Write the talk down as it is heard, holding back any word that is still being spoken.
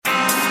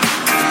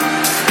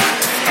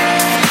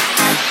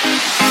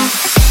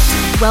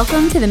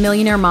Welcome to the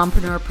Millionaire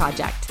Mompreneur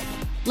Project.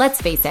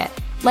 Let's face it,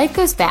 life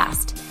goes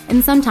fast,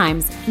 and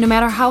sometimes, no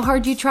matter how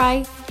hard you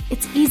try,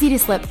 it's easy to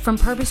slip from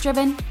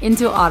purpose-driven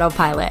into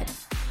autopilot.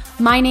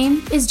 My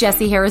name is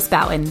Jessie Harris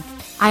Boughton.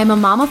 I am a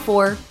mom of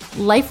four,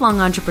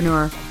 lifelong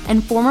entrepreneur,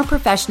 and former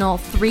professional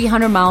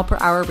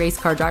 300-mile-per-hour race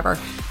car driver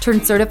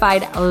turned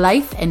certified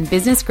life and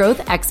business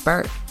growth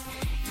expert.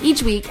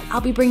 Each week, I'll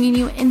be bringing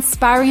you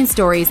inspiring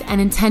stories and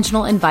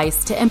intentional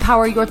advice to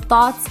empower your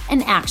thoughts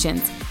and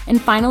actions and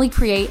finally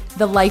create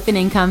the life and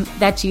income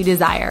that you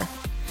desire.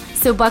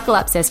 So buckle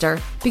up, sister,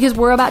 because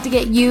we're about to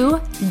get you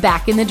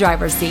back in the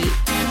driver's seat.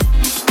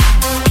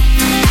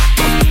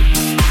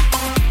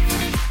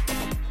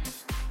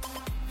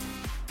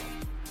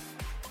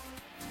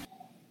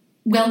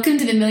 Welcome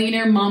to the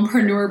Millionaire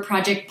Mompreneur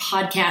Project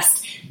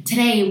podcast.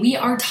 Today, we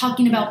are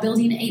talking about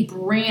building a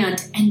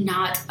brand and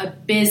not a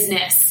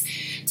business.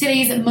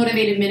 Today's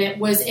Motivated Minute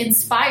was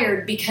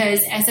inspired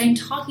because as I'm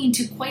talking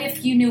to quite a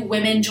few new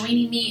women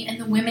joining me in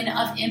the Women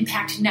of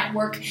Impact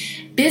Network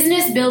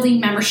Business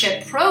Building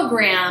Membership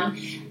Program,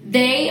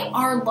 they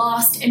are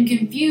lost and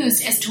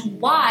confused as to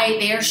why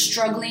they are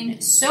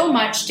struggling so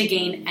much to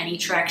gain any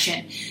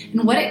traction.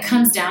 And what it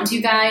comes down to,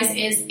 guys,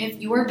 is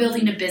if you are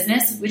building a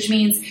business, which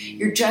means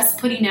you're just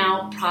putting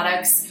out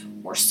products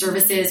or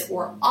services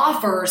or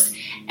offers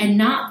and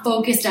not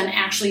focused on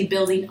actually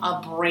building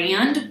a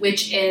brand,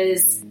 which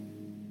is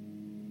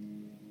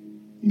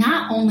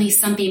not only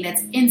something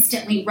that's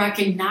instantly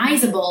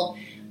recognizable,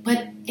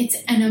 but it's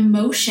an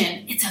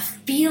emotion, it's a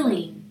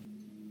feeling,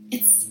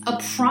 it's a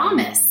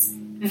promise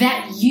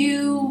that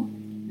you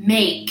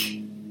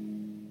make.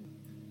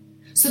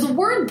 So the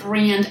word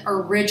brand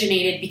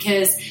originated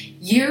because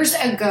years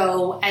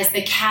ago, as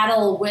the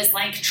cattle was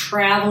like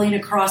traveling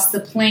across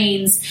the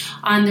plains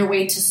on their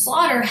way to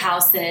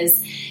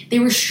slaughterhouses, they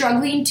were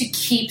struggling to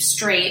keep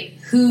straight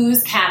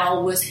whose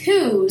cattle was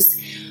whose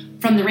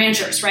from the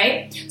ranchers,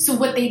 right? So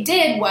what they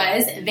did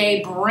was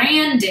they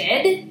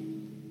branded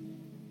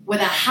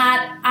with a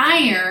hot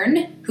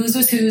iron whose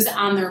was whose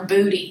on their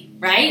booty,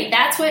 right?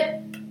 That's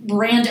what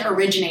brand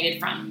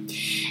originated from.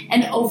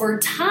 And over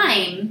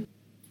time,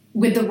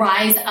 with the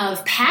rise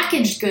of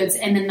packaged goods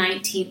in the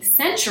 19th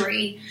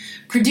century,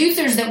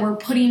 producers that were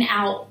putting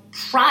out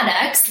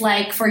products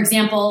like, for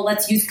example,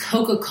 let's use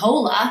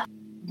Coca-Cola,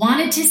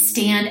 wanted to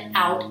stand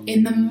out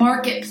in the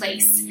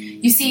marketplace.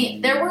 You see,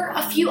 there were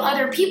a few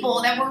other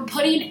people that were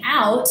putting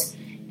out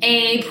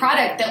a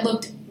product that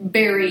looked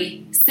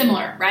very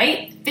similar,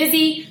 right?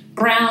 Fizzy,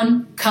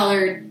 brown,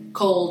 colored,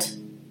 cold,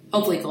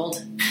 hopefully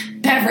cold,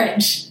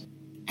 beverage.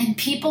 And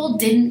people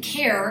didn't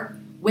care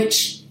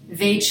which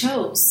they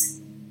chose.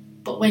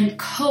 But when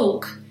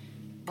Coke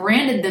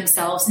branded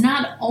themselves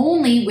not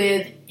only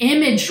with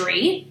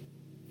imagery,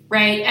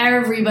 right?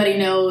 Everybody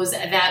knows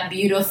that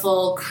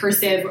beautiful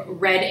cursive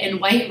red and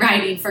white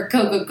writing for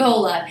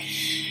Coca-Cola.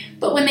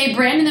 But when they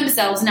branded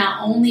themselves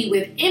not only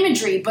with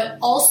imagery, but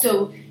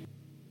also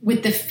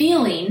with the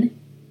feeling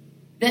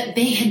that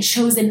they had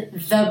chosen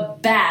the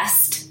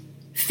best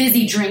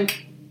fizzy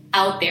drink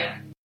out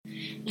there.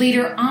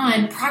 Later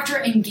on,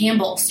 Procter &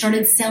 Gamble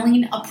started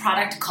selling a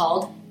product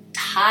called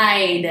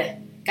Tide.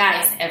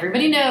 Guys,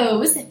 everybody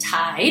knows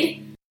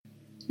Tide.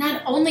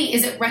 Not only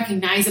is it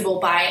recognizable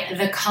by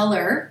the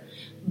color,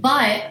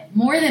 but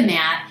more than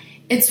that,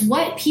 it's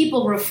what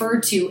people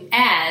refer to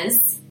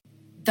as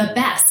the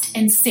best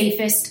and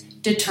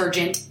safest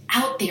detergent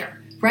out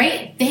there,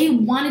 right? They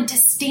wanted to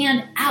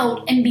stand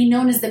out and be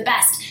known as the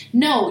best.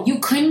 No, you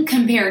couldn't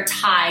compare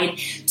Tide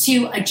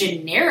to a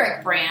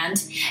generic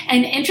brand.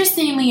 And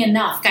interestingly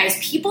enough, guys,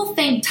 people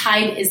think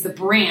Tide is the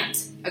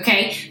brand,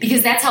 okay?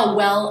 Because that's how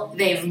well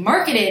they've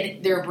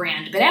marketed their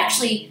brand. But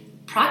actually,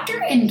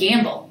 Procter &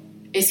 Gamble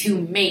is who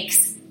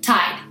makes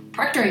Tide.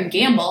 Procter &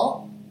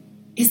 Gamble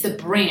is the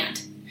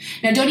brand.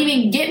 Now, don't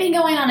even get me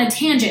going on a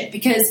tangent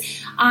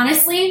because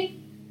honestly,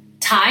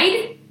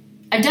 Tide,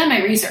 I've done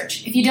my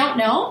research. If you don't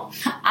know,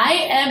 I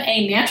am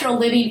a natural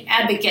living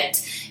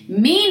advocate,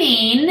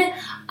 meaning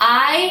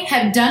I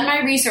have done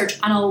my research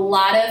on a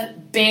lot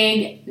of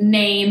big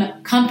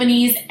name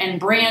companies and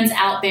brands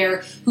out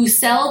there who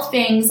sell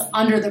things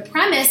under the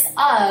premise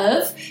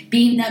of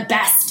being the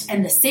best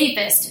and the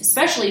safest,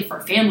 especially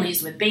for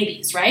families with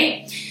babies,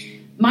 right?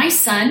 My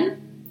son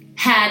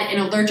had an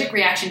allergic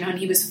reaction when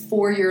he was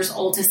 4 years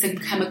old to some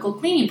chemical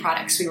cleaning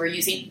products we were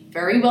using.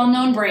 Very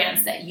well-known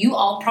brands that you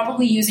all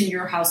probably use in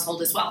your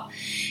household as well.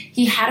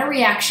 He had a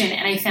reaction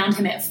and I found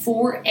him at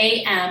 4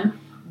 a.m.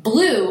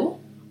 blue,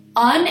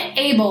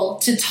 unable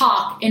to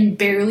talk and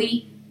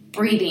barely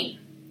breathing.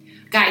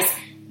 Guys,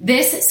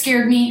 this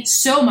scared me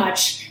so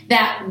much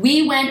that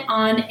we went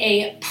on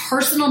a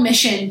personal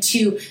mission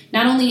to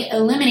not only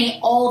eliminate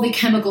all the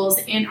chemicals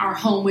in our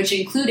home, which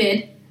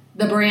included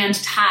the brand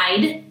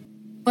Tide,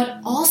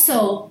 but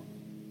also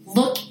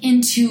look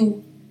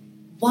into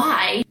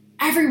why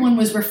everyone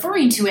was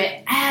referring to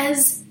it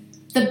as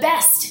the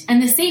best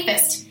and the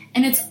safest.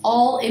 And it's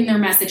all in their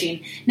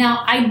messaging.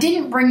 Now, I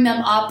didn't bring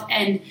them up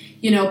and,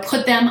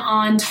 put them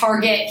on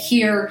target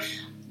here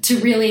to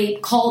really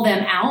call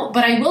them out.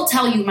 But I will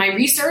tell you, my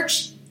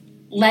research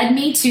led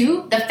me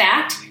to the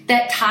fact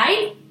that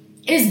Tide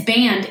is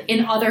banned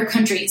in other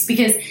countries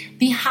because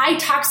the high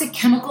toxic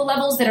chemical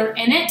levels that are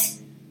in it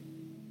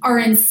are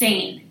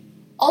insane.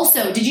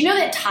 Also, did you know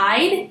that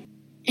Tide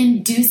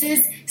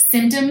induces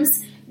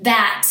symptoms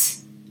that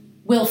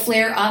will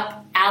flare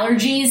up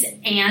allergies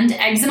and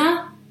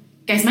eczema?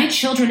 Guys, my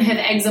children have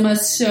eczema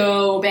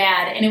so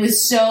bad, and it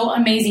was so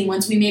amazing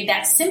once we made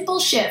that simple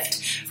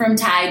shift from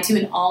Tide to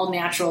an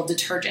all-natural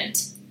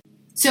detergent.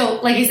 So,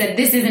 like I said,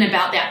 this isn't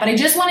about that, but I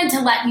just wanted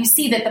to let you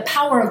see that the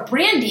power of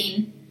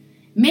branding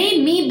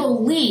made me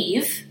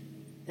believe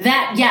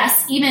that,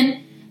 yes,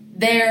 even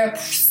their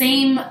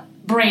same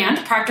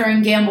brand, Procter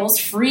 & Gamble's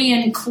Free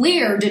and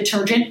Clear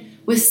detergent,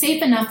 was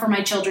safe enough for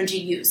my children to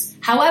use.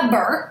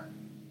 However,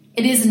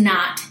 it is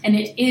not, and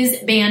it is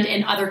banned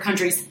in other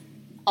countries,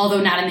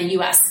 although not in the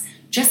US.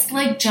 Just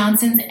like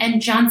Johnson's &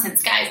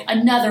 Johnson's, guys,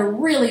 another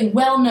really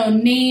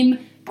well-known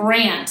name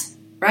brand,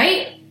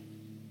 right?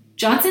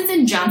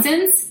 Johnson's &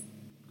 Johnson's,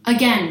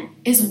 again,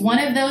 is one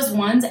of those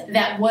ones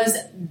that was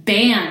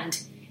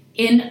banned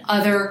in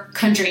other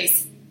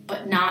countries,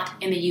 but not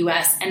in the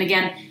US. And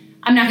again,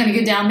 I'm not going to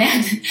go down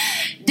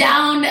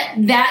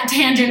that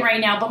tangent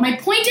right now, but my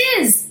point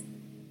is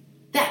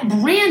that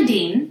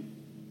branding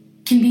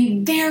can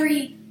be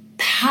very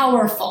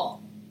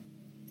powerful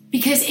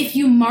because if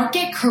you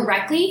market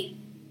correctly,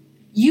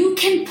 you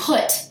can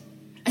put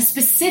a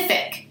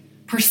specific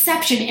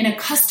perception in a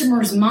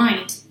customer's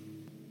mind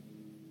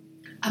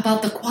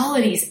about the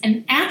qualities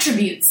and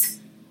attributes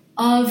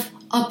of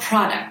a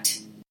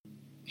product.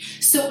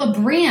 So a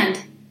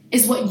brand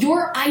is what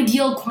your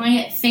ideal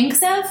client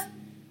thinks of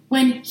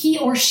when he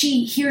or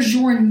she hears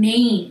your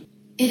name.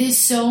 It is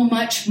so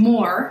much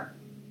more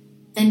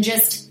than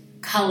just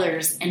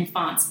colors and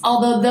fonts,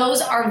 although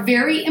those are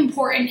very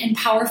important and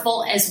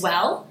powerful as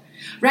well,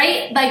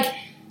 right? Like,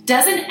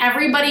 doesn't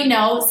everybody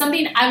know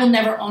something? I will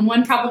never own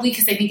one probably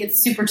because I think it's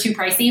super too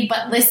pricey,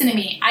 but listen to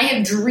me. I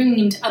have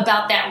dreamed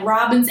about that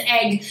Robin's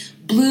Egg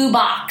blue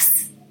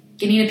box,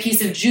 getting a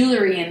piece of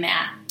jewelry in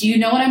that. Do you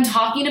know what I'm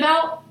talking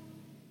about?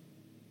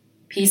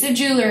 Piece of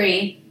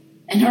jewelry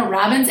and a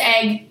Robin's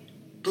Egg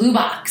blue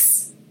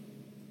box.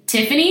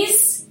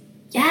 Tiffany's?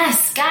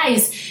 Yes,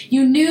 guys,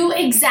 you knew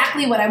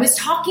exactly what I was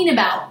talking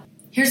about.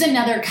 Here's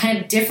another kind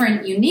of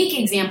different, unique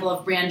example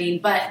of branding,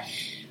 but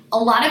a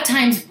lot of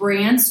times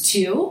brands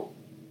too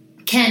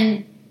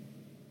can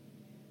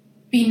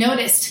be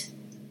noticed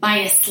by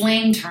a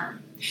slang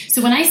term.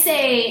 So when I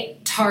say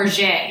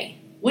Target,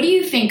 what do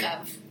you think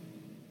of?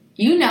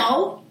 You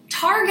know,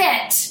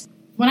 Target.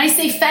 When I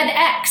say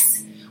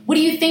FedEx, what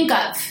do you think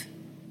of?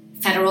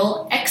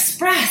 Federal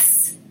Express.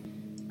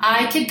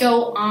 I could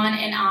go on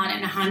and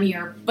on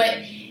here, but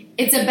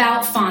it's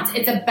about fonts,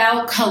 it's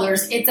about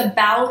colors, it's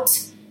about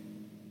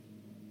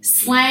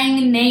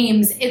slang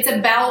names, it's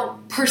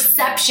about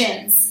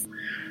perceptions.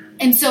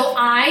 And so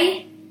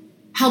I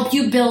help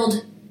you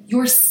build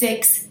your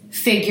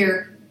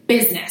 6-figure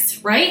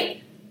business,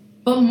 right?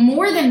 But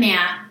more than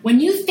that, when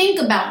you think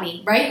about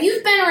me, right?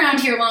 You've been around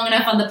here long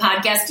enough on the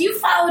podcast. You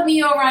followed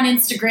me over on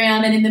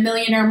Instagram and in the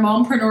Millionaire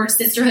Mompreneur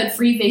Sisterhood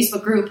free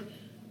Facebook group.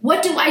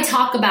 What do I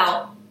talk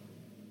about?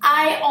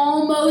 I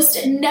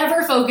almost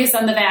never focus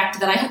on the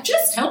fact that I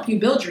just help you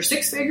build your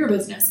 6-figure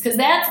business because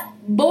that's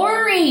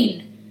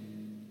boring.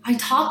 I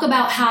talk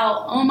about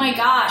how, oh my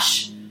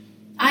gosh,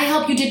 I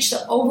help you ditch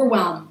the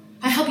overwhelm.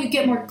 I help you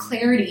get more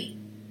clarity.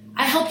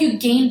 I help you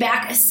gain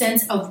back a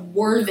sense of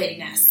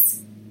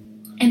worthiness.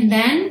 And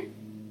then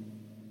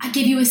I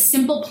give you a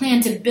simple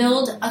plan to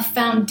build a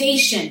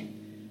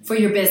foundation for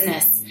your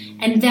business.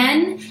 And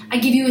then I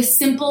give you a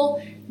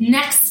simple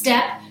next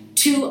step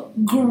to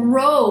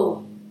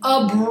grow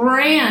a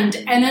brand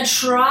and a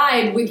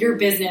tribe with your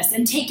business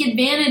and take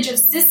advantage of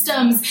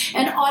systems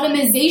and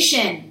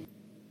automation.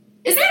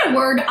 Is that a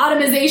word,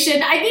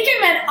 automation? I think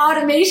it meant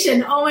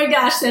automation. Oh my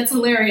gosh, that's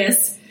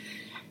hilarious.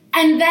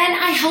 And then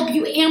I help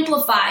you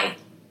amplify.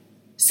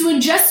 So in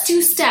just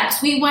 2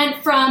 steps, we went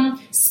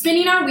from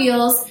spinning our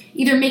wheels,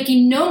 either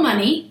making no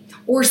money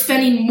or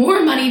spending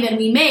more money than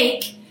we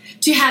make,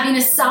 to having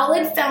a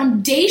solid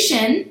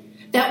foundation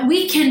that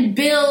we can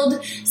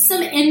build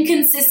some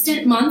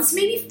inconsistent months,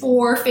 maybe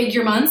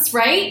 4-figure months,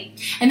 right?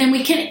 And then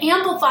we can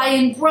amplify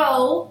and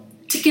grow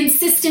to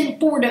consistent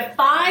 4 to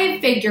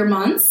 5-figure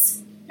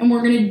months. And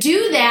we're going to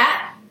do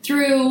that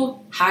through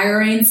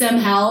hiring some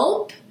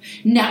help,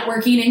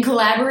 networking and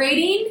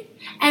collaborating.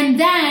 And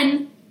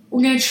then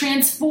we're going to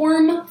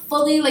transform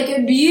fully like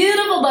a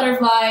beautiful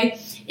butterfly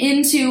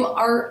into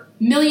our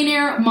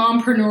millionaire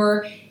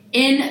mompreneur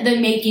in the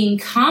making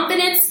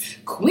confidence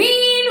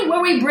queen,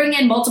 where we bring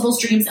in multiple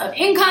streams of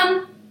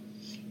income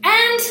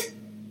and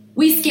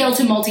we scale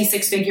to multi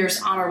 6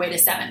 figures on our way to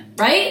 7,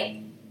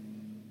 right?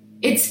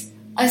 It's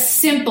a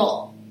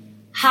simple,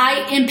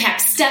 high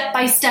impact,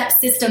 step-by-step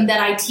system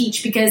that I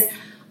teach because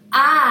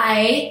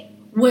I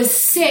was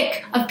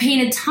sick of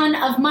paying a ton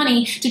of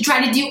money to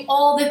try to do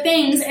all the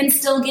things and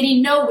still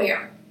getting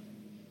nowhere.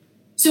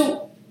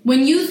 So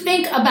when you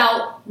think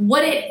about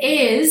what it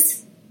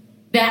is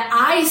that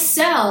I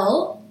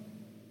sell,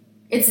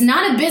 It's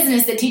not a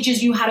business that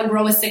teaches you how to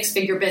grow a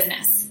six-figure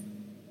business.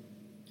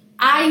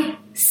 I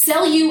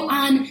sell you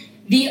on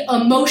the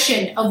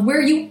emotion of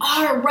where you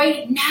are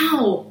right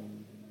now.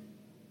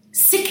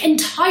 Sick and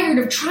tired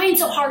of trying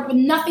so hard with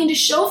nothing to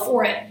show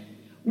for it.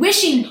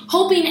 Wishing,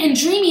 hoping, and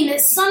dreaming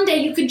that someday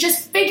you could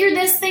just figure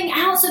this thing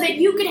out so that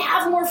you could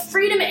have more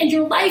freedom in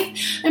your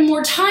life and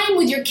more time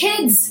with your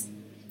kids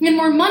and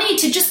more money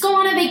to just go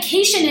on a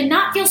vacation and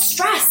not feel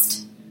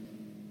stressed.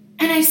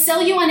 And I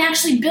sell you on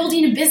actually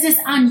building a business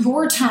on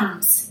your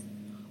terms,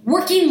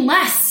 working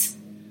less,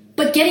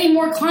 but getting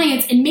more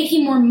clients and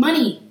making more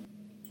money.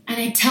 And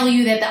I tell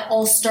you that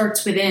all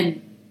starts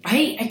within,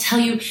 right? I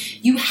tell you,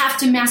 you have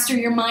to master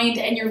your mind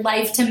and your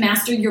life to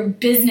master your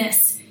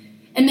business.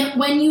 And that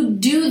when you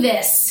do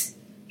this,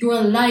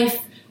 your life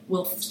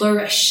will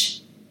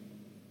flourish.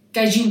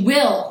 Guys, you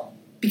will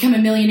become a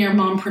millionaire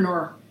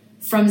mompreneur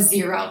from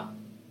zero.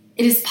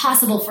 It is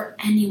possible for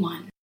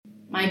anyone.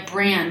 My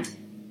brand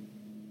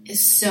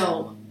is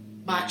so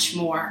much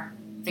more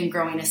than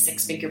growing a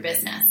six-figure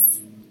business.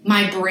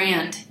 My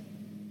brand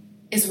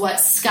is what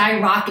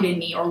skyrocketed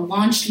me or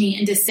launched me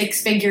into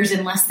six figures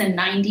in less than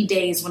 90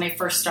 days when I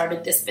first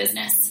started this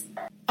business.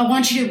 I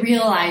want you to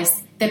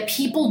realize that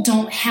people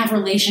don't have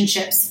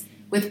relationships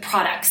with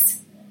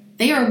products.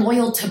 They are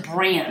loyal to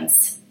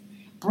brands.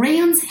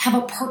 Brands have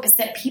a purpose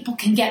that people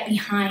can get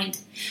behind.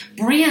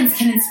 Brands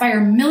can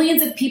inspire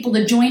millions of people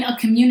to join a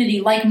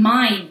community like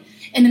mine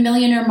in the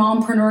Millionaire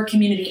Mompreneur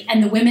community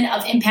and the Women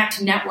of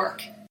Impact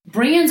Network.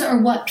 Brands are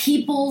what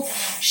people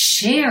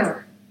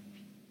share.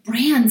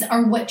 Brands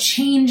are what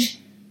change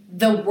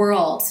the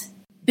world.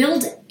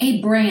 Build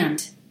a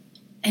brand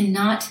and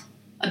not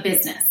a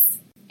business.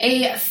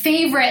 A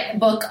favorite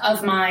book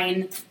of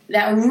mine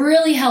that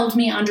really helped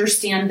me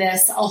understand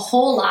this a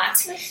whole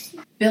lot,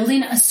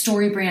 Building a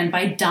Story Brand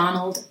by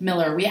Donald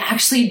Miller. We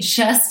actually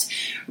just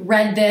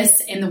read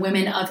this in the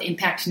Women of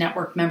Impact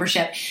Network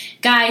membership.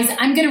 Guys,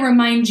 I'm going to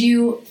remind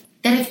you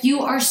that if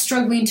you are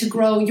struggling to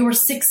grow your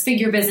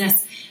six-figure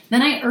business,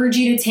 then I urge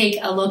you to take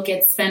a look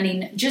at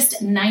spending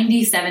just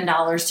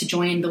 $97 to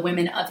join the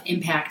Women of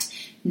Impact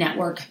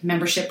Network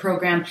membership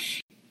program.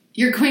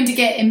 You're going to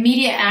get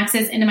immediate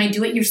access into my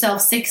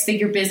do-it-yourself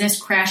six-figure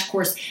business crash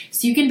course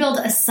so you can build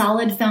a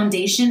solid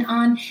foundation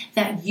on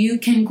that you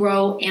can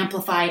grow,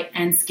 amplify,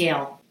 and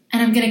scale.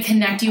 And I'm going to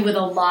connect you with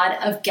a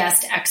lot of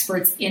guest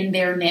experts in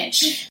their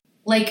niche,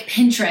 like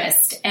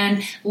Pinterest and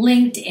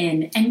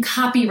LinkedIn and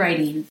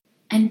copywriting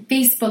and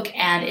Facebook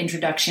ad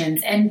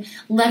introductions and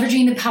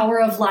leveraging the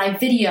power of live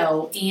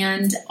video.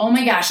 And oh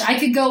my gosh, I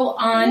could go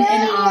on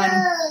and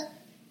on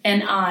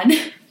and on.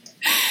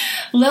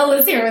 Lil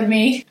is here with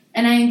me.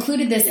 And I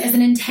included this as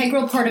an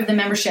integral part of the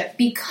membership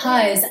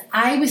because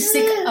I was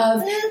sick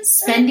of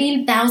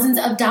spending thousands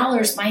of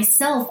dollars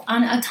myself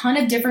on a ton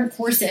of different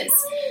courses.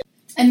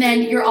 And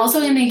then you're also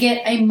going to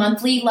get a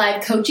monthly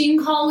live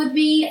coaching call with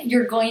me.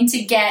 You're going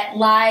to get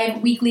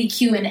live weekly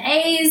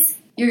Q&As.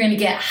 You're going to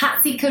get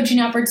hot seat coaching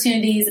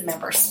opportunities,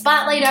 member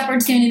spotlight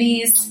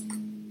opportunities,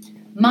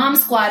 Mom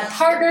Squad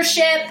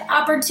partnership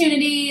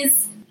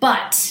opportunities.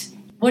 But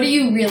what are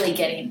you really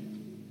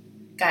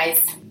getting? Guys,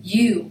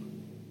 you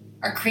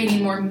are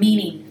creating more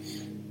meaning,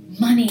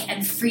 money,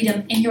 and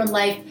freedom in your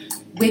life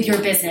with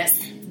your business.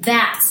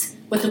 That's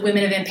what the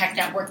Women of Impact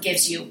Network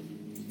gives you.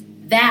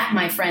 That,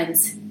 my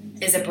friends,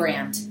 is a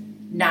brand,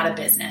 not a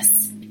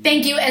business.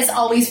 Thank you, as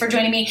always, for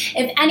joining me.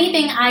 If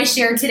anything I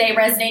shared today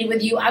resonated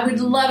with you, I would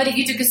love it if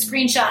you took a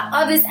screenshot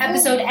of this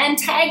episode and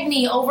tagged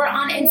me over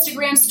on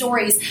Instagram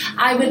stories.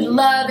 I would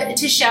love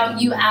to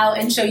shout you out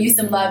and show you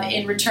some love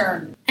in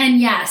return.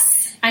 And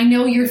yes, I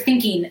know you're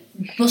thinking,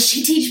 will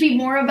she teach me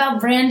more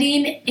about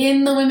branding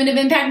in the Women of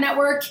Impact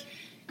Network?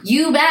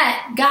 You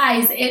bet.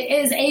 Guys, it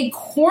is a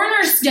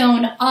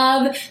cornerstone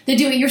of the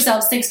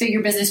Do-It-Yourself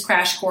Six-Figure Business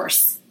Crash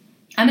Course.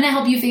 I'm going to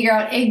help you figure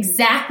out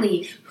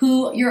exactly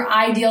who your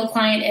ideal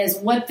client is,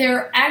 what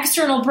their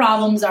external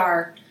problems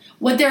are,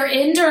 what their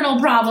internal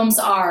problems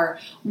are,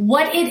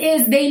 what it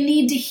is they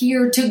need to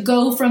hear to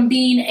go from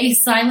being a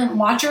silent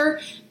watcher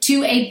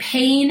to a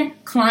paying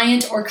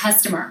client or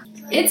customer.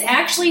 It's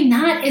actually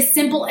not as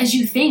simple as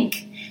you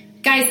think.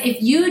 Guys,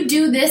 if you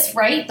do this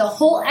right, the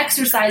whole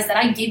exercise that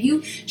I give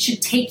you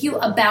should take you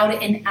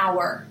about an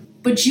hour.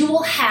 But you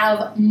will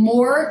have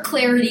more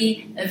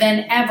clarity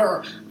than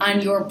ever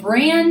on your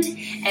brand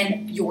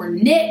and your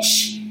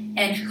niche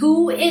and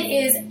who it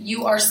is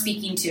you are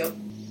speaking to.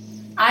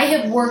 I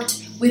have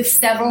worked with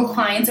several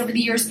clients over the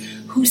years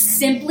who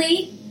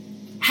simply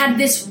had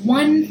this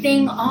one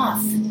thing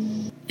off.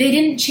 They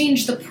didn't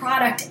change the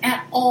product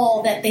at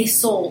all that they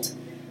sold.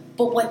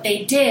 But what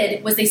they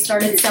did was they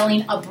started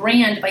selling a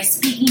brand by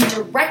speaking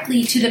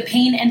directly to the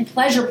pain and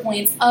pleasure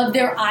points of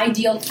their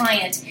ideal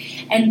client.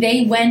 And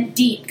they went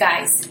deep,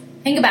 guys.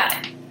 Think about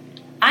it.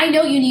 I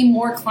know you need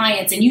more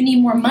clients and you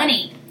need more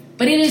money,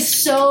 but it is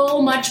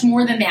so much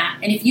more than that.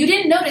 And if you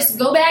didn't notice,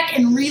 go back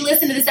and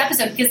re-listen to this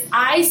episode because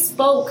I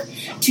spoke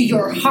to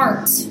your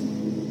heart.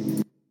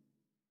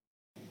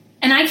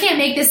 And I can't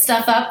make this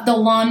stuff up. The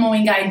lawn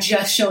mowing guy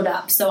just showed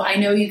up, so I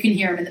know you can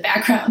hear him in the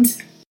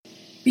background.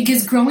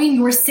 Because growing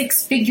your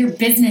 6-figure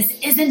business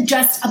isn't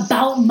just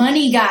about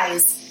money,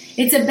 guys.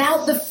 It's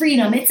about the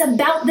freedom. It's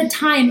about the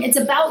time. It's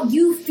about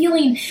you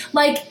feeling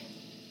like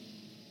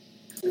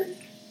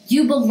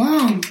you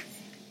belong.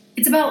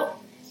 It's about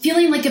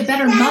feeling like a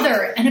better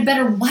mother and a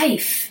better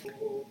wife.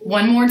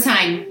 One more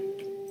time.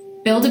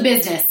 Build a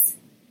business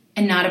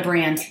and not a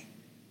brand.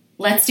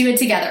 Let's do it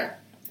together.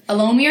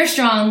 Alone we are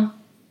strong,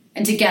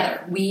 and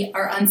together we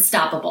are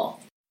unstoppable.